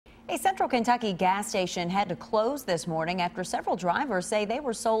A Central Kentucky gas station had to close this morning after several drivers say they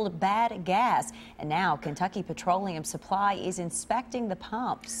were sold bad gas. And now Kentucky Petroleum Supply is inspecting the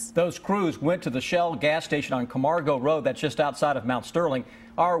pumps. Those crews went to the Shell gas station on Montgomery Road, that's just outside of Mount Sterling.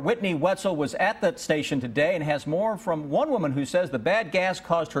 Our Whitney Wetzel was at that station today and has more from one woman who says the bad gas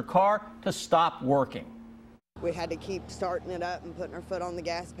caused her car to stop working. We had to keep starting it up and putting our foot on the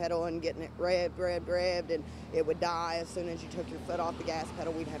gas pedal and getting it revved, and it would die as soon as you took your foot off the gas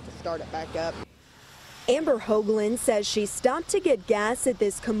pedal. We'd have to start it back up. Amber Hoagland says she stopped to get gas at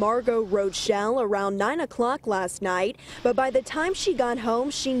this Camargo Road Shell around 9 o'clock last night, but by the time she got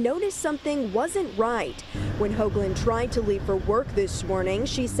home, she noticed something wasn't right. When Hoagland tried to leave for work this morning,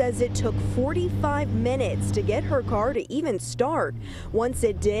 she says it took 45 minutes to get her car to even start. Once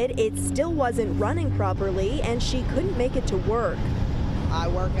it did, it still wasn't running properly, and she couldn't make it to work. I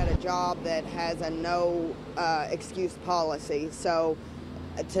work at a job that has a no excuse policy, so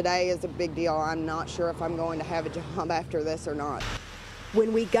today is a big deal. I'm not sure if I'm going to have a job after this or not.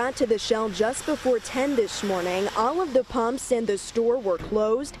 When we got to the Shell just before 10 this morning, all of the pumps in the store were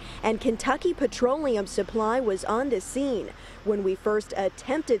closed and Kentucky Petroleum Supply was on the scene. When we first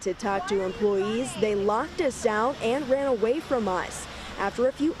attempted to talk to employees, they locked us out and ran away from us. After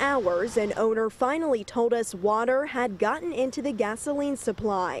a few hours, an owner finally told us water had gotten into the gasoline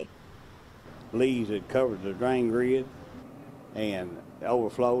supply. Leaves had covered the drain grid and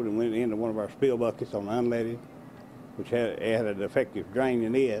overflowed and went into one of our spill buckets on the unleaded, which had a defective drain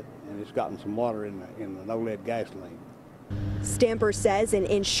in it, and it's gotten some water in the no-lead gasoline. Stamper says an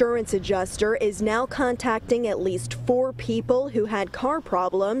insurance adjuster is now contacting at least 4 people who had car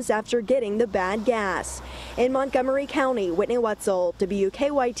problems after getting the bad gas. In Montgomery County, Whitney Wetzel,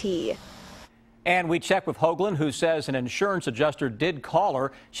 WKYT. And we checked with Hoagland, who says an insurance adjuster did call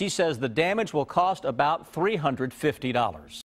her. She says the damage will cost about $350.